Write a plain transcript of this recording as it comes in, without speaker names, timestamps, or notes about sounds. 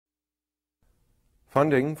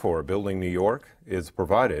Funding for Building New York is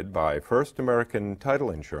provided by First American Title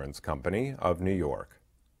Insurance Company of New York.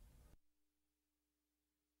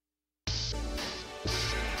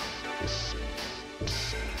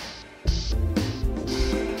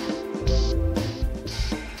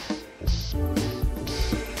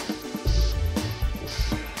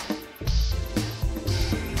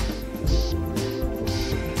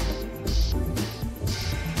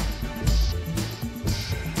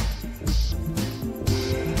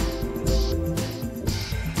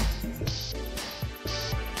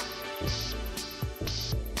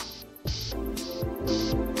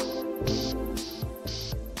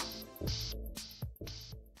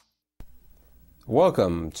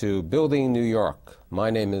 Welcome to Building New York. My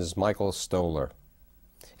name is Michael Stoller.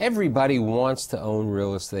 Everybody wants to own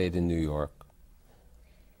real estate in New York.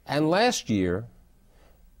 And last year,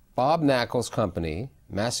 Bob Knakal's company,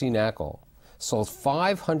 Massey Knakal, sold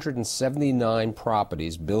 579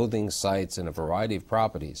 properties, building sites, and a variety of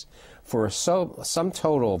properties for a sum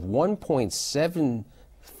total of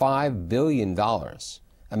 $1.75 billion.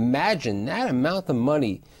 Imagine that amount of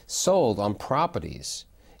money sold on properties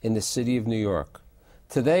in the city of New York.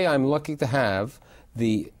 Today I'm lucky to have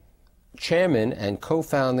the chairman and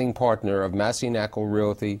co-founding partner of Massey Knakal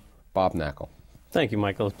Realty, Bob Knakal. Thank you,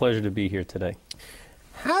 Michael. It's a pleasure to be here today.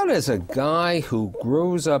 How does a guy who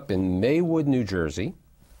grows up in Maywood, New Jersey,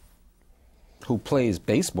 who plays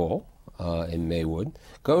baseball in Maywood,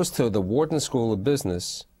 goes to the Wharton School of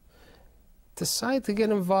Business, decide to get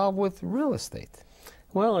involved with real estate?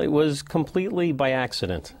 Well, it was completely by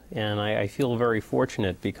accident, and I feel very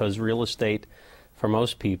fortunate because real estate, for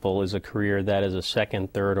most people, is a career that is a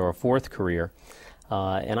second, third, or fourth career.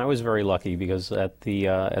 And I was very lucky because at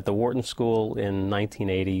the Wharton School in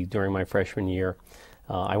 1980, during my freshman year,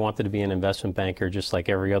 I wanted to be an investment banker just like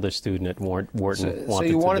every other student at Wharton wanted to be. So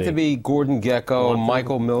you wanted to be Gordon Gekko,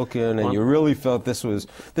 Michael Milken, and you really felt this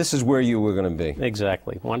is where you were going to be.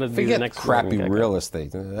 Exactly. Wanted to be the next crappy real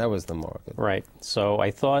estate. That was the market. Right. So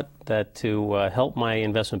I thought that to help my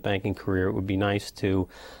investment banking career, it would be nice to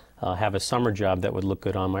have a summer job that would look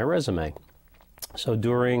good on my resume. So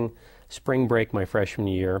during spring break my freshman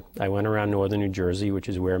year, I went around northern New Jersey, which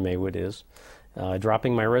is where Maywood is,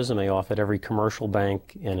 dropping my resume off at every commercial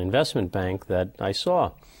bank and investment bank that I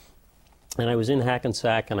saw. And I was in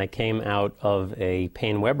Hackensack, and I came out of a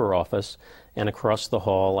Payne Weber office, and across the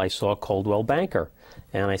hall I saw Coldwell Banker.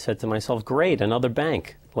 And I said to myself, great, another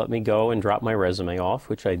bank. Let me go and drop my resume off,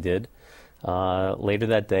 which I did. Later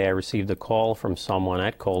that day, I received a call from someone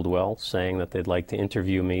at Coldwell saying that they'd like to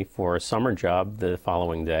interview me for a summer job the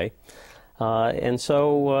following day. And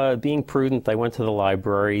so, being prudent, I went to the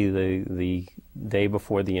library the day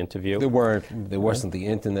before the interview. There wasn't the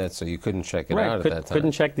internet, so you couldn't check it out at that time.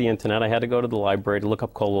 Couldn't check the internet. I had to go to the library to look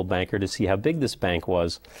up Coldwell Banker to see how big this bank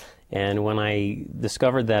was. And when I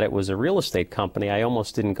discovered that it was a real estate company, I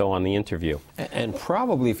almost didn't go on the interview. And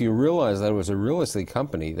probably if you realized that it was a real estate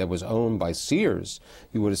company that was owned by Sears,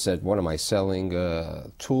 you would have said, what am I selling,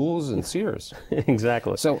 tools and Sears?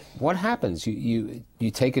 Exactly. So what happens? You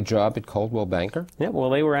take a job at Coldwell Banker? Yeah, well,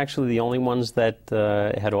 they were actually the only ones that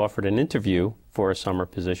had offered an interview for a summer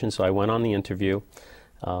position. So I went on the interview.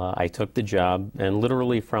 I took the job, and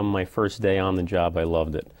literally from my first day on the job, I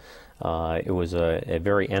loved it. It was a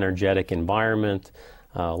very energetic environment,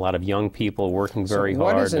 a lot of young people working very hard.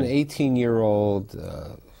 So what is an 18-year-old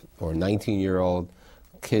or 19-year-old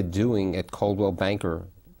kid doing at Coldwell Banker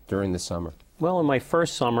during the summer? Well, in my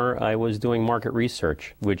first summer, I was doing market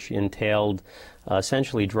research, which entailed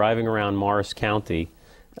essentially driving around Morris County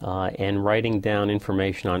and writing down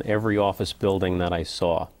information on every office building that I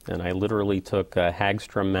saw. And I literally took a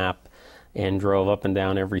Hagstrom map and drove up and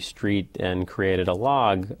down every street and created a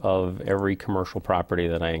log of every commercial property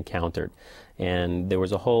that I encountered. And there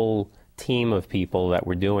was a whole team of people that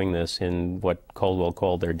were doing this in what Coldwell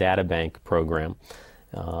called their data bank program.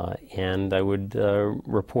 And I would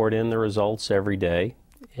report in the results every day,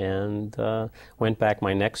 and went back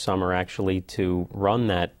my next summer actually to run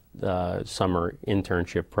that summer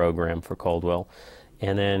internship program for Coldwell.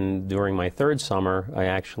 And then during my third summer, I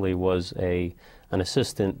actually was an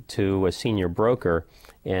assistant to a senior broker,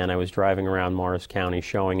 and I was driving around Morris County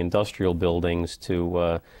showing industrial buildings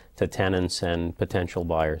to tenants and potential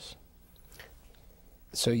buyers.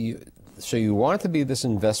 So you wanted to be this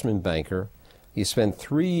investment banker. You spent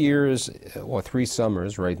 3 years, or 3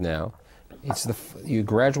 summers right now. You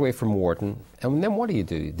graduate from Wharton, and then what do?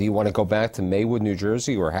 Do you want to go back to Maywood, New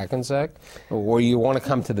Jersey, or Hackensack, or you want to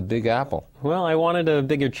come to the Big Apple? Well, I wanted a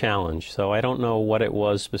bigger challenge, so I don't know what it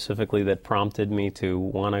was specifically that prompted me to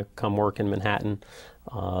want to come work in Manhattan.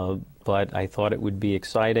 But I thought it would be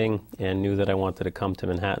exciting and knew that I wanted to come to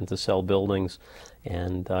Manhattan to sell buildings,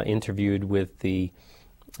 and interviewed with the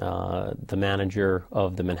manager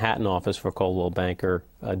of the Manhattan office for Coldwell Banker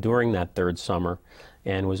during that third summer,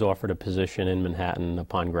 and was offered a position in Manhattan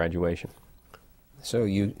upon graduation. So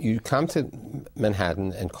you come to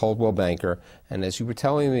Manhattan and Coldwell Banker, and as you were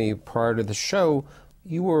telling me prior to the show,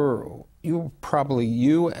 you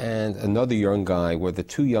and another young guy were the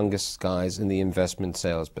two youngest guys in the investment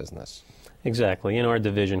sales business. Exactly, in our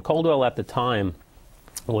division. Coldwell at the time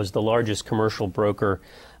was the largest commercial broker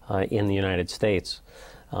in the United States.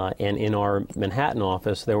 And in our Manhattan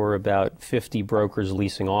office, there were about 50 brokers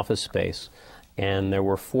leasing office space. And there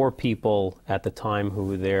were 4 people at the time who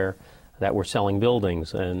were there that were selling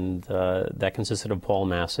buildings. And that consisted of Paul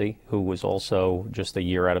Massey, who was also just a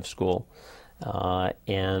year out of school,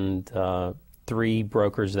 and 3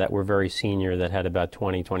 brokers that were very senior that had about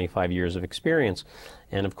 20, 25 years of experience.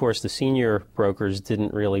 And of course, the senior brokers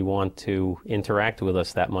didn't really want to interact with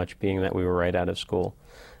us that much, being that we were right out of school.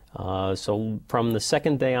 So from the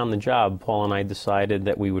second day on the job, Paul and I decided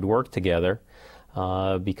that we would work together,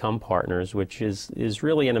 become partners, which is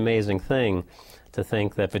really an amazing thing to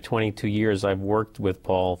think that for 22 years I've worked with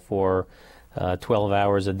Paul for 12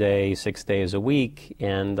 hours a day, 6 days a week,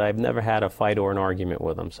 and I've never had a fight or an argument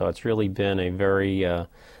with him. So it's really been a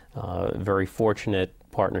very fortunate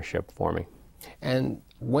partnership for me. And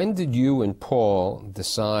when did you and Paul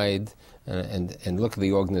decide, and look at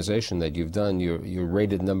the organization that you've done, you're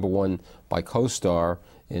rated #1 by CoStar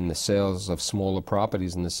in the sales of smaller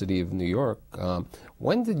properties in the city of New York.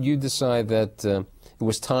 When did you decide that it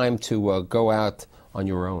was time to go out on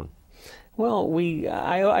your own? Well,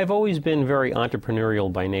 I've always been very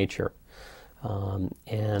entrepreneurial by nature.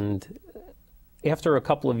 And after a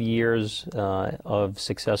couple of years of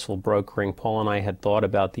successful brokering, Paul and I had thought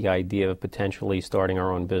about the idea of potentially starting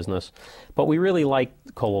our own business. But we really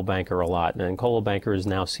liked Coldwell Banker a lot. And Coldwell Banker is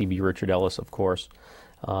now CB Richard Ellis, of course.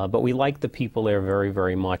 But we liked the people there very,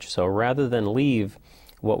 very much. So rather than leave,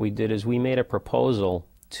 what we did is we made a proposal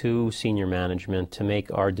to senior management to make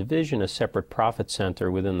our division a separate profit center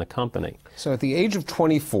within the company. So at the age of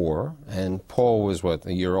 24, and Paul was what,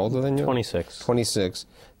 a year older than you? 26. 26.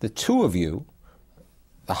 The two of you,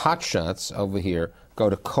 the hotshots over here, go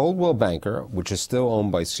to Coldwell Banker, which is still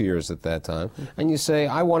owned by Sears at that time, and you say,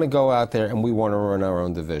 I want to go out there and we want to run our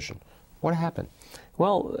own division. What happened?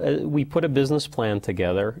 Well, we put a business plan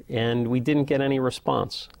together, and we didn't get any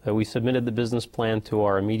response. We submitted the business plan to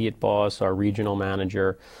our immediate boss, our regional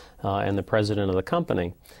manager, and the president of the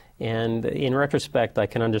company. And in retrospect, I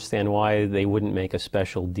can understand why they wouldn't make a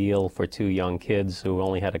special deal for 2 young kids who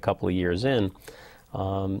only had a couple of years in.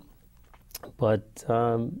 But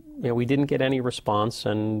we didn't get any response,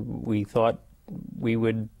 and we thought we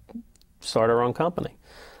would start our own company.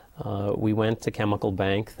 We went to Chemical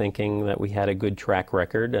Bank thinking that we had a good track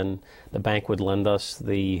record and the bank would lend us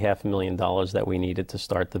the $500,000 that we needed to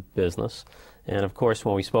start the business. And of course,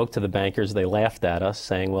 when we spoke to the bankers, they laughed at us,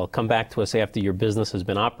 saying, well, come back to us after your business has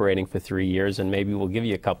been operating for 3 years and maybe we'll give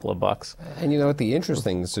you a couple of bucks. And you know what the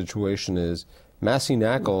interesting situation is? Massey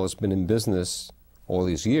Knakal has been in business all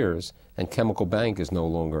these years, and Chemical Bank is no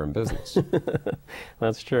longer in business.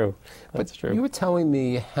 That's true. That's true. You were telling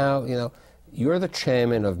me how, you're the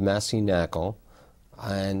chairman of Massey Knakal,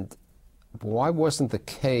 and why wasn't the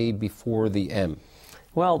K before the M?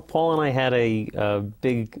 Well, Paul and I had a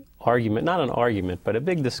big argument, not an argument, but a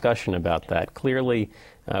big discussion about that. Clearly,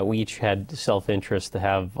 we each had self-interest to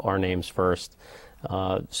have our names first.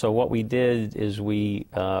 So what we did is we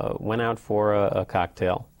went out for a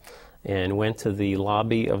cocktail and went to the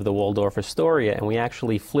lobby of the Waldorf Astoria, and we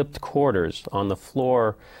actually flipped quarters on the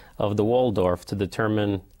floor of the Waldorf to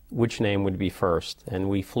determine which name would be first. And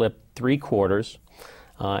we flipped 3 quarters,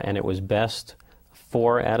 and it was best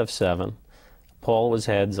 4 out of 7. Paul was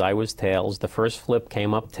heads, I was tails. The first flip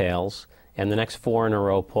came up tails, and the next 4 in a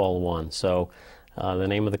row, Paul won. So the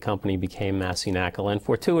name of the company became Massey Knakal, and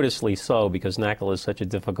fortuitously so, because Knakal is such a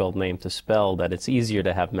difficult name to spell that it's easier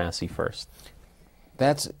to have Massey first.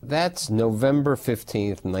 That's November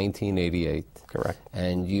 15th, 1988. Correct.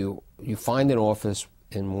 And you find an office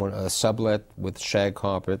in a sublet with shag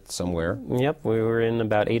carpet somewhere. Yep, we were in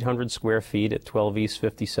about 800 square feet at 12 East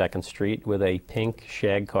 52nd Street with a pink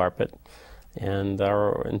shag carpet. And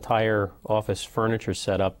our entire office furniture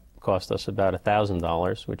setup cost us about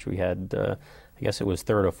 $1,000, which we had, I guess it was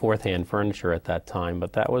 3rd or 4th hand furniture at that time,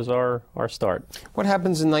 but that was our start. What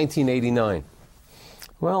happens in 1989?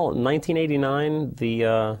 Well, in 1989,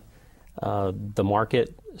 the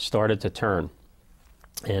market started to turn.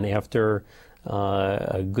 And after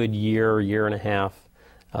a good year and a half,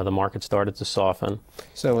 The market started to soften.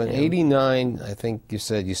 So in '89, I think you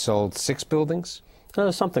said you sold 6 buildings?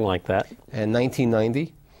 Something like that. And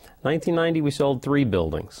 1990? 1990, we sold 3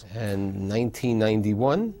 buildings. And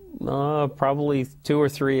 1991? Probably 2 or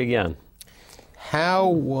 3 again. How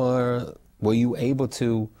were you able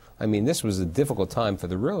to, I mean, this was a difficult time for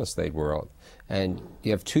the real estate world, and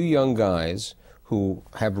you have 2 young guys who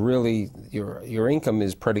have really, your income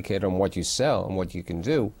is predicated on what you sell and what you can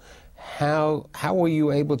do. How were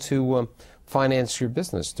you able to finance your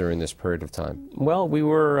business during this period of time? Well, we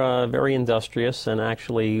were very industrious and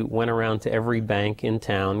actually went around to every bank in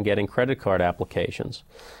town getting credit card applications.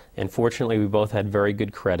 And fortunately, we both had very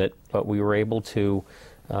good credit, but we were able to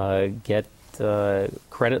get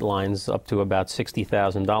credit lines up to about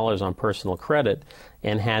 $60,000 on personal credit,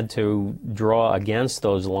 and had to draw against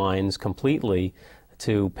those lines completely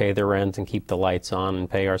to pay the rent and keep the lights on and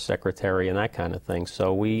pay our secretary and that kind of thing.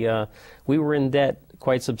 So we were in debt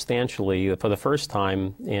quite substantially for the first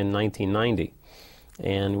time in 1990,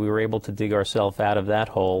 and we were able to dig ourselves out of that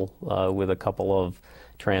hole with a couple of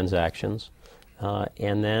transactions.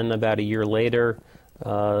 And then about a year later,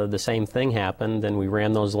 the same thing happened, and we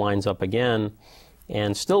ran those lines up again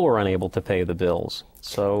and still were unable to pay the bills.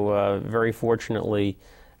 So very fortunately,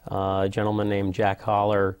 a gentleman named Jack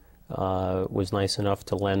Holler was nice enough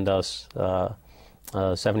to lend us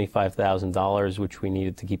 $75,000, which we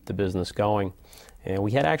needed to keep the business going. And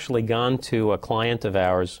we had actually gone to a client of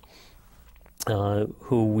ours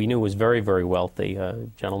who we knew was very, very wealthy, a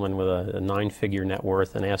gentleman with a 9-figure net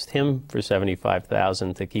worth, and asked him for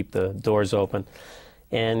 $75,000 to keep the doors open.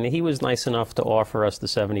 And he was nice enough to offer us the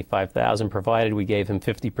 $75,000, provided we gave him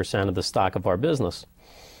 50% of the stock of our business.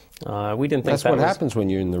 We didn't think that's what happens when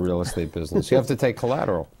you're in the real estate business. You have to take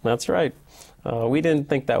collateral. That's right. We didn't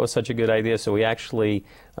think that was such a good idea, so we actually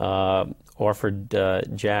offered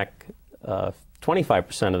Jack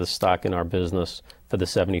 25% of the stock in our business for the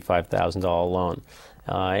 $75,000 loan.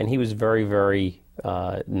 And he was very, very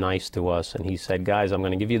nice to us, and he said, guys, I'm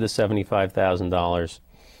going to give you the $75,000,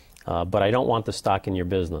 but I don't want the stock in your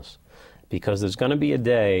business, because there's going to be a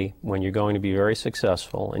day when you're going to be very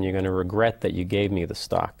successful and you're going to regret that you gave me the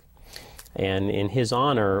stock. And in his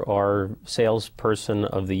honor, our Salesperson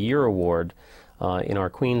of the Year award in our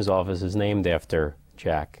Queens office is named after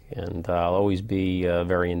Jack, and I'll always be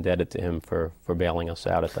very indebted to him for bailing us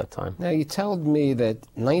out at that time. Now, you told me that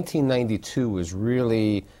 1992 was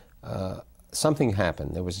really, something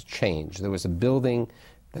happened. There was a change. There was a building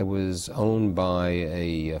that was owned by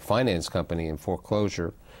a finance company in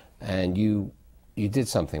foreclosure, and you did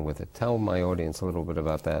something with it. Tell my audience a little bit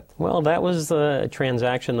about that. Well, that was a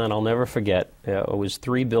transaction that I'll never forget. It was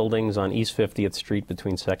 3 buildings on East 50th Street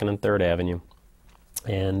between 2nd and 3rd Avenue.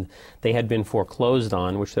 And they had been foreclosed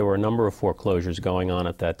on, which there were a number of foreclosures going on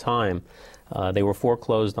at that time. They were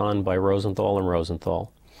foreclosed on by Rosenthal and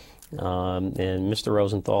Rosenthal. And Mr.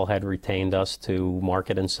 Rosenthal had retained us to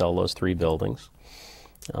market and sell those 3 buildings.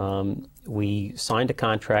 We signed a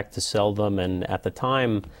contract to sell them, and at the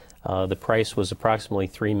time, the price was approximately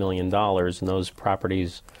 $3 million, and those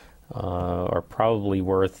properties are probably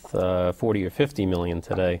worth $40 or $50 million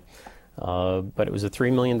today. But it was a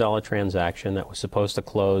 $3 million transaction that was supposed to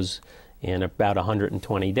close in about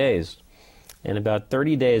 120 days. And about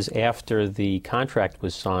 30 days after the contract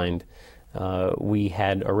was signed, we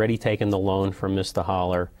had already taken the loan from Mr.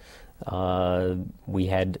 Holler. We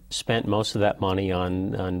had spent most of that money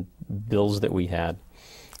on bills that we had.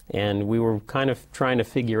 And we were kind of trying to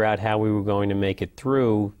figure out how we were going to make it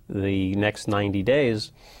through the next 90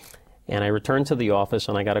 days. And I returned to the office,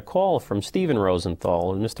 and I got a call from Stephen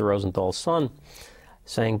Rosenthal, Mr. Rosenthal's son,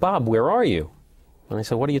 saying, "Bob, where are you?" And I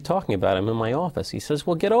said, "What are you talking about? I'm in my office." He says,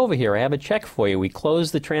 "Well, get over here. I have a check for you. We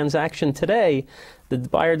closed the transaction today. The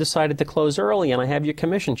buyer decided to close early, and I have your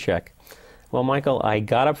commission check." Well, Michael, I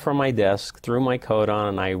got up from my desk, threw my coat on,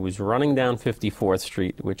 and I was running down 54th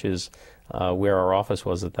Street, which is where our office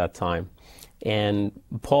was at that time. And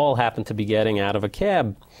Paul happened to be getting out of a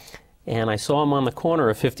cab. And I saw him on the corner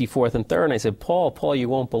of 54th and 3rd, and I said, Paul, you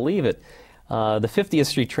won't believe it. The 50th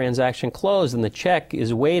Street transaction closed, and the check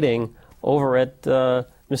is waiting over at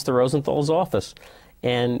Mr. Rosenthal's office.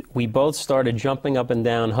 And we both started jumping up and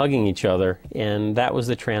down, hugging each other, and that was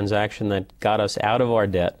the transaction that got us out of our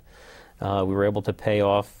debt. We were able to pay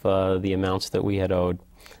off the amounts that we had owed.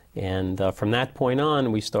 And from that point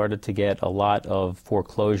on, we started to get a lot of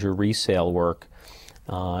foreclosure resale work.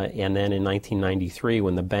 And then in 1993,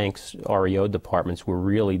 when the bank's REO departments were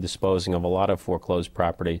really disposing of a lot of foreclosed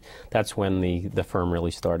property, that's when the firm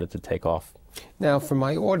really started to take off. Now, for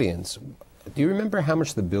my audience, do you remember how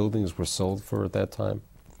much the buildings were sold for at that time?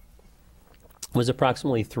 Was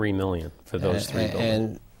approximately $3 million for those three buildings.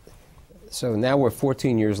 And so now we're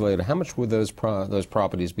 14 years later. How much would those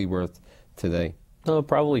properties be worth today?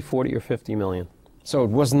 Probably 40 or 50 million. So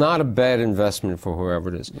it was not a bad investment for whoever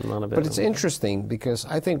it is. Not a bad But it's interesting because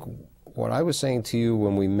I think what I was saying to you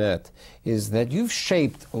when we met is that you've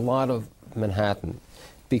shaped a lot of Manhattan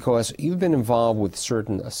because you've been involved with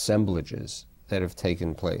certain assemblages that have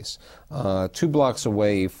taken place. 2 blocks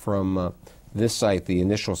away from this site, the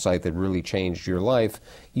initial site that really changed your life,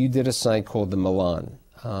 you did a site called the Milan.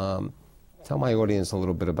 Tell my audience a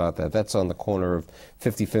little bit about that. That's on the corner of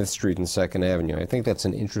 55th Street and 2nd Avenue. I think that's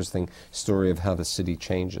an interesting story of how the city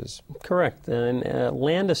changes. Correct. And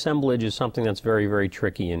land assemblage is something that's very, very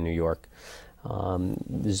tricky in New York.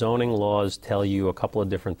 The zoning laws tell you a couple of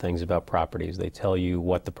different things about properties. They tell you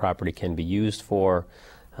what the property can be used for.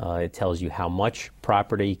 It tells you how much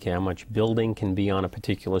property, how much building can be on a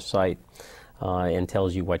particular site, and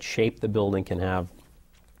tells you what shape the building can have.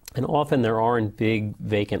 And often there aren't big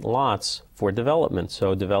vacant lots for development,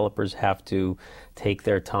 so developers have to take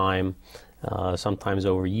their time, sometimes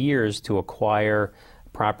over years, to acquire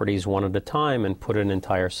properties one at a time and put an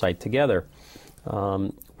entire site together.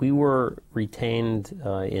 We were retained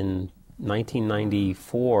in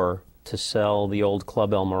 1994 to sell the old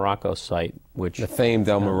Club El Morocco site, which the famed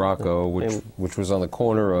El Morocco, which was on the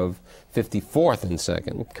corner of 54th and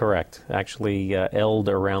 2nd. Correct. Actually, eld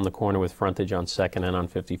around the corner with frontage on 2nd and on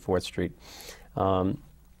 54th Street.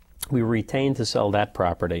 We were retained to sell that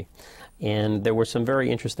property, and there were some very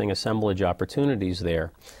interesting assemblage opportunities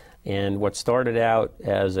there. And what started out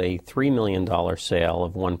as a $3 million sale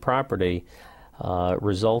of one property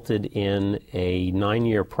resulted in a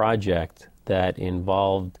 9-year project that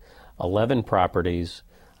involved 11 properties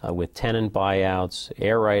with tenant buyouts,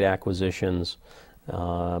 air right acquisitions,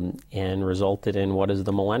 and resulted in what is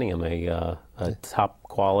the Millennium, a top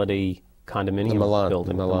quality condominium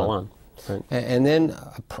building. The Milan. Right. And then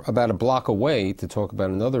about a block away, to talk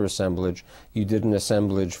about another assemblage, you did an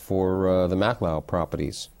assemblage for the Knakal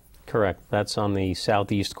properties. Correct. That's on the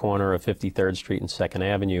southeast corner of 53rd Street and 2nd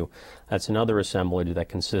Avenue. That's another assemblage that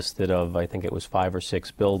consisted of, I think it was 5 or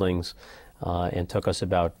 6 buildings, and took us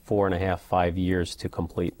about 4.5, 5 years to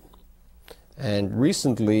complete. And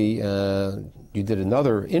recently, you did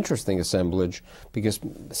another interesting assemblage because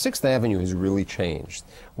 6th Avenue has really changed.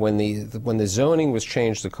 When the zoning was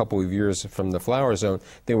changed a couple of years from the flower zone,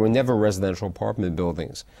 there were never residential apartment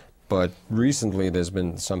buildings. But recently there's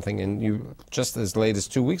been something, and you, just as late as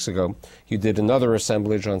 2 weeks ago, you did another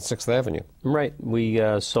assemblage on 6th Avenue. Right. We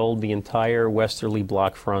sold the entire westerly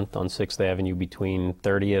block front on 6th Avenue between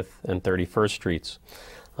 30th and 31st Streets,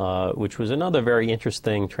 which was another very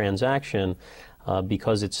interesting transaction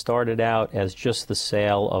because it started out as just the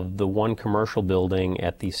sale of the one commercial building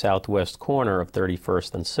at the southwest corner of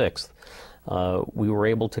 31st and 6th. We were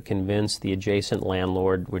able to convince the adjacent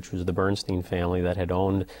landlord, which was the Bernstein family that had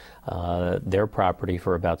owned their property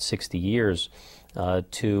for about 60 years,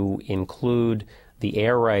 to include the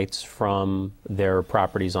air rights from their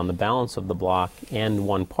properties on the balance of the block and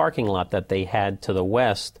one parking lot that they had to the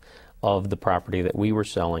west of the property that we were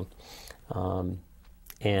selling.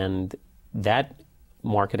 And that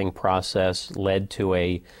marketing process led to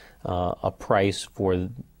a price for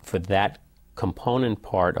that component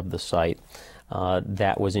part of the site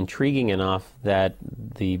that was intriguing enough that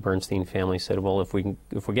the Bernstein family said, well, if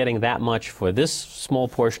we're getting that much for this small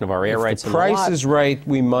portion of our air rights, if the price is right,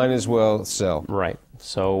 we might as well sell. Right.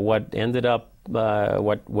 So what ended up,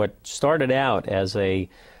 what started out as a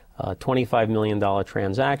 $25 million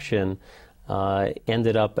transaction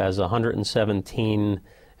ended up as a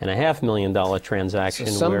 $117.5 million transaction.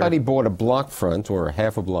 So somebody bought a block front or a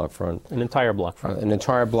half a block front. An entire block front. An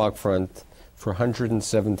entire block front for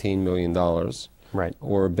 $117 million. Right.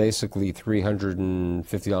 Or basically $350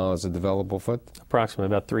 a developable foot? Approximately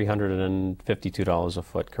about $352 a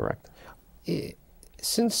foot, correct.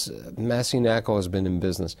 Since Massey Knakal has been in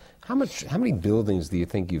business, how many buildings do you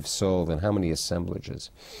think you've sold and how many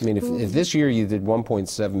assemblages? I mean, if this year you did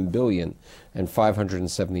 $1.7 billion and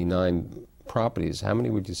 579 properties, how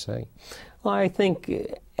many would you say? Well, I think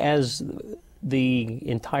as the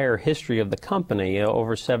entire history of the company,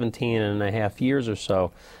 over 17.5 years or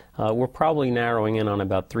so, we're probably narrowing in on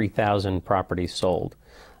about 3,000 properties sold.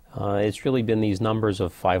 It's really been these numbers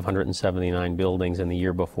of 579 buildings, and the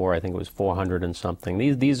year before I think it was 400 and something.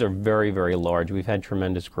 These are very, very large. We've had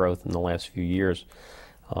tremendous growth in the last few years.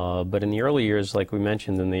 But in the early years, like we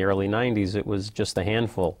mentioned, in the early 90s, it was just a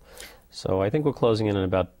handful. So I think we're closing in on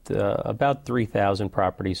about 3,000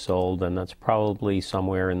 properties sold, and that's probably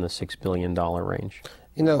somewhere in the $6 billion range.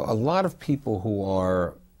 You know, a lot of people who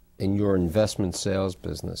are in your investment sales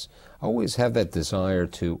business always have that desire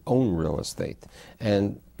to own real estate.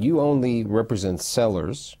 And you only represent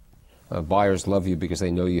sellers. Buyers love you because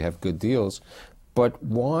they know you have good deals. But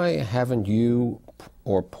why haven't you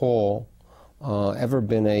or Paul ever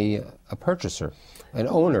been a purchaser, an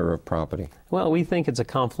owner of property? Well, we think it's a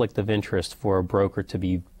conflict of interest for a broker to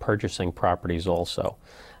be purchasing properties also,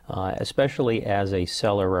 especially as a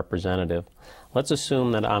seller representative. Let's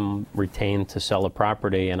assume that I'm retained to sell a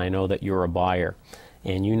property and I know that you're a buyer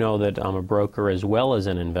and you know that I'm a broker as well as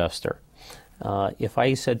an investor. If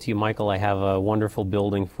I said to you, Michael, I have a wonderful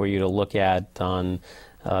building for you to look at on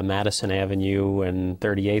Madison Avenue and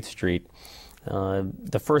 38th Street,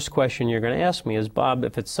 the first question you're going to ask me is, Bob,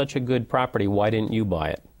 if it's such a good property, why didn't you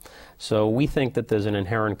buy it? So we think that there's an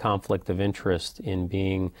inherent conflict of interest in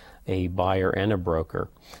being a buyer and a broker.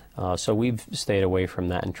 So we've stayed away from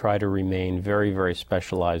that and try to remain very, very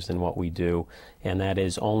specialized in what we do, and that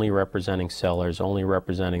is only representing sellers, only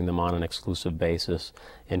representing them on an exclusive basis,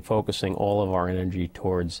 and focusing all of our energy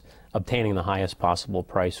towards obtaining the highest possible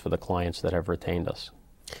price for the clients that have retained us.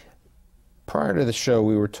 Prior to the show,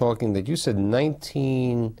 we were talking that you said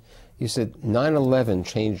 9/11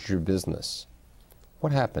 changed your business.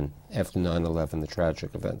 What happened after 9/11, the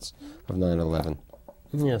tragic events of 9/11?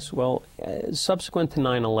 Yes, well, subsequent to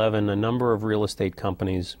 9/11, a number of real estate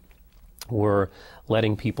companies were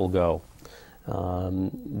letting people go.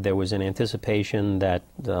 There was an anticipation that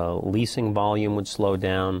the leasing volume would slow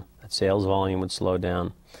down, that sales volume would slow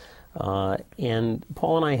down. And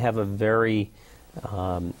Paul and I have a very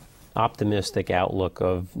optimistic outlook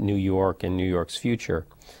of New York and New York's future.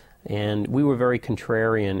 And we were very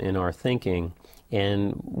contrarian in our thinking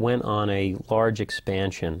and went on a large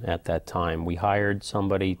expansion at that time. We hired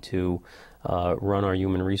somebody to run our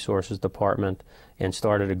human resources department and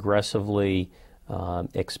started aggressively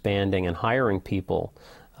expanding and hiring people.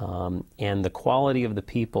 And the quality of the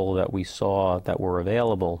people that we saw that were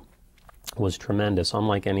available was tremendous,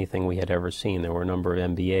 unlike anything we had ever seen. There were a number of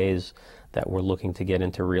MBAs that were looking to get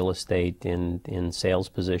into real estate in sales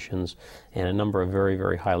positions, and a number of very,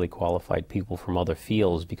 very highly qualified people from other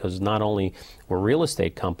fields, because not only were real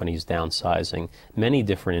estate companies downsizing, many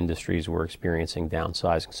different industries were experiencing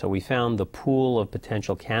downsizing. So we found the pool of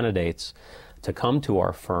potential candidates to come to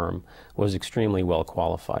our firm was extremely well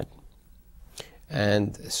qualified.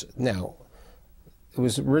 And now, it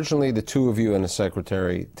was originally the two of you and a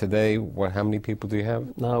secretary. Today, how many people do you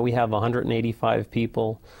have? We have 185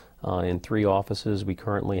 people. In 3 offices. We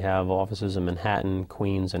currently have offices in Manhattan,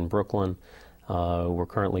 Queens, and Brooklyn. We're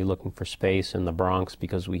currently looking for space in the Bronx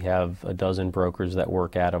because we have a dozen brokers that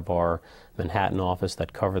work out of our Manhattan office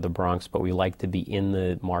that cover the Bronx, but we like to be in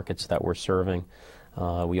the markets that we're serving.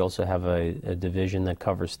 We also have a division that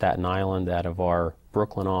covers Staten Island out of our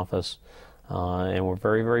Brooklyn office, and we're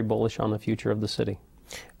very, very bullish on the future of the city.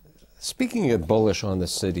 Speaking of bullish on the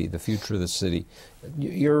city, the future of the city,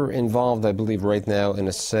 you're involved, I believe, right now in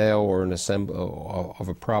a sale or an assembly of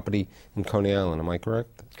a property in Coney Island. Am I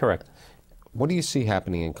correct? Correct. What do you see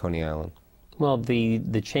happening in Coney Island? Well, the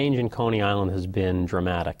change in Coney Island has been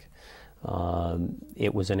dramatic.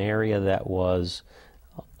 It was an area that was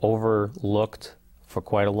overlooked for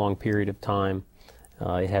quite a long period of time.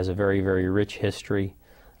 It has a very, very rich history,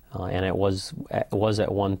 and it was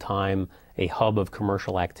at one time a hub of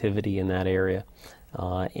commercial activity in that area.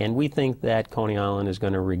 And we think that Coney Island is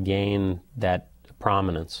going to regain that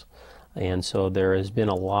prominence. And so there has been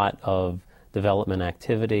a lot of development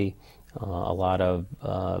activity, a lot of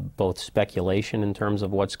both speculation in terms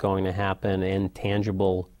of what's going to happen and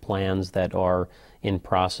tangible plans that are in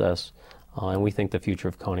process. And we think the future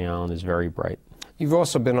of Coney Island is very bright. You've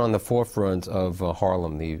also been on the forefront of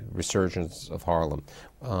Harlem, the resurgence of Harlem.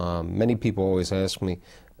 Many people always ask me,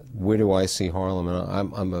 where do I see Harlem?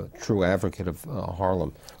 And I'm a true advocate of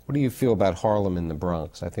Harlem. What do you feel about Harlem and the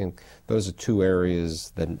Bronx? I think those are 2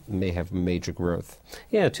 areas that may have major growth.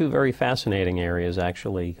 Yeah, 2 very fascinating areas,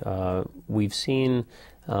 actually. We've seen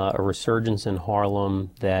a resurgence in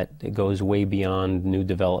Harlem that goes way beyond new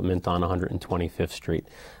development on 125th Street.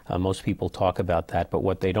 Most people talk about that, but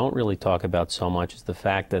what they don't really talk about so much is the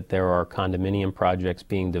fact that there are condominium projects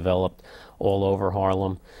being developed all over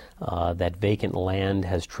Harlem, that vacant land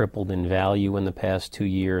has tripled in value in the past 2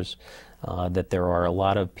 years, that there are a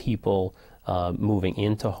lot of people moving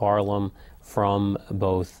into Harlem from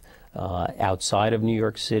both outside of New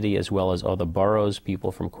York City as well as other boroughs,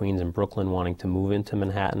 people from Queens and Brooklyn wanting to move into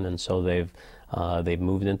Manhattan, and so they've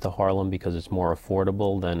moved into Harlem because it's more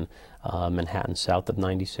affordable than Manhattan south of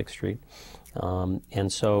 96th Street.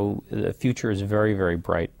 And so the future is very, very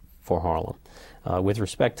bright for Harlem. With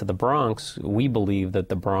respect to the Bronx, we believe that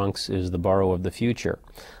the Bronx is the borough of the future.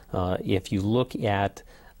 If you look at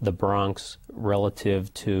the Bronx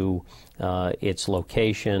relative to its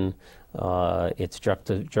location, its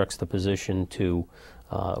juxtaposition to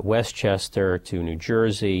Westchester, to New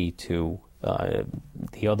Jersey, to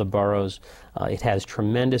the other boroughs, it has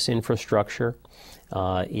tremendous infrastructure.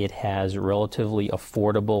 It has relatively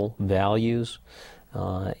affordable values,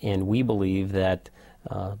 and we believe that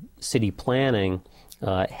city planning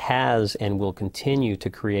has and will continue to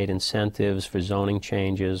create incentives for zoning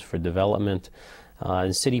changes, for development.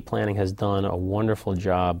 And city planning has done a wonderful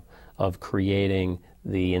job of creating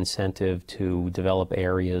the incentive to develop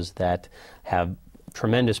areas that have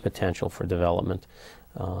tremendous potential for development.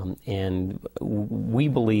 And we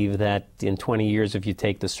believe that in 20 years, if you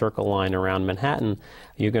take the Circle Line around Manhattan,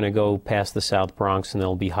 you're going to go past the South Bronx and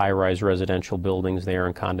there'll be high-rise residential buildings there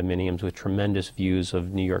and condominiums with tremendous views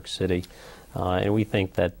of New York City. And we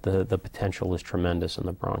think that the potential is tremendous in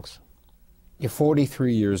the Bronx. You're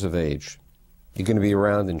 43 years of age. You're going to be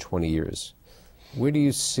around in 20 years. Where do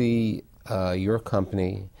you see your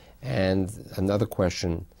company? And another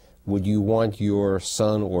question, would you want your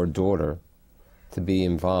son or daughter to be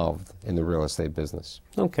involved in the real estate business?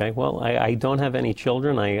 Okay, well, I don't have any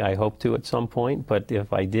children. I hope to at some point, but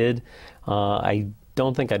if I did, I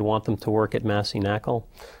don't think I'd want them to work at Massey Knakal.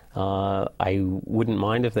 I wouldn't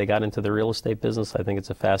mind if they got into the real estate business. I think it's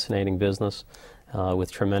a fascinating business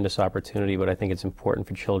with tremendous opportunity, but I think it's important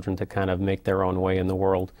for children to kind of make their own way in the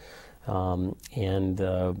world.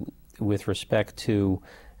 With respect to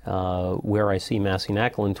where I see Massey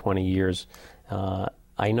Knakal in 20 years,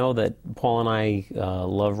 I know that Paul and I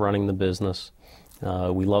love running the business.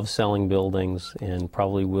 We love selling buildings and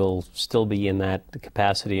probably will still be in that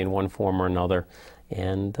capacity in one form or another.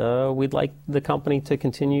 And we'd like the company to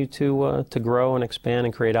continue to grow and expand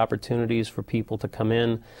and create opportunities for people to come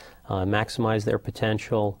in, maximize their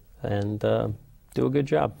potential, and do a good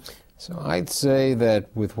job. So I'd say that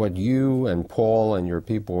with what you and Paul and your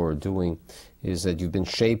people are doing is that you've been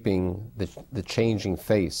shaping the changing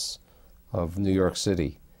face of New York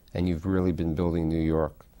City, and you've really been building New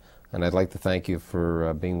York. And I'd like to thank you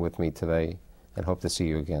for being with me today and hope to see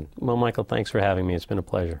you again. Well, Michael, thanks for having me. It's been a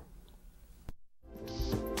pleasure.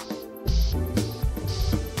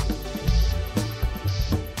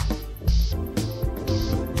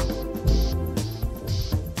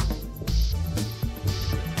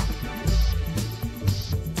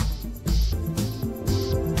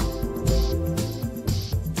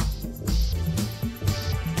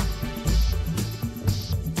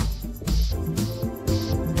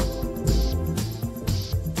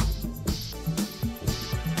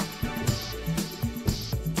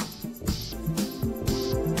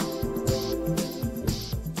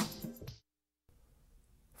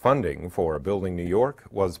 Funding for Building New York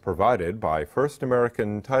was provided by First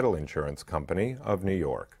American Title Insurance Company of New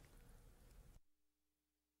York.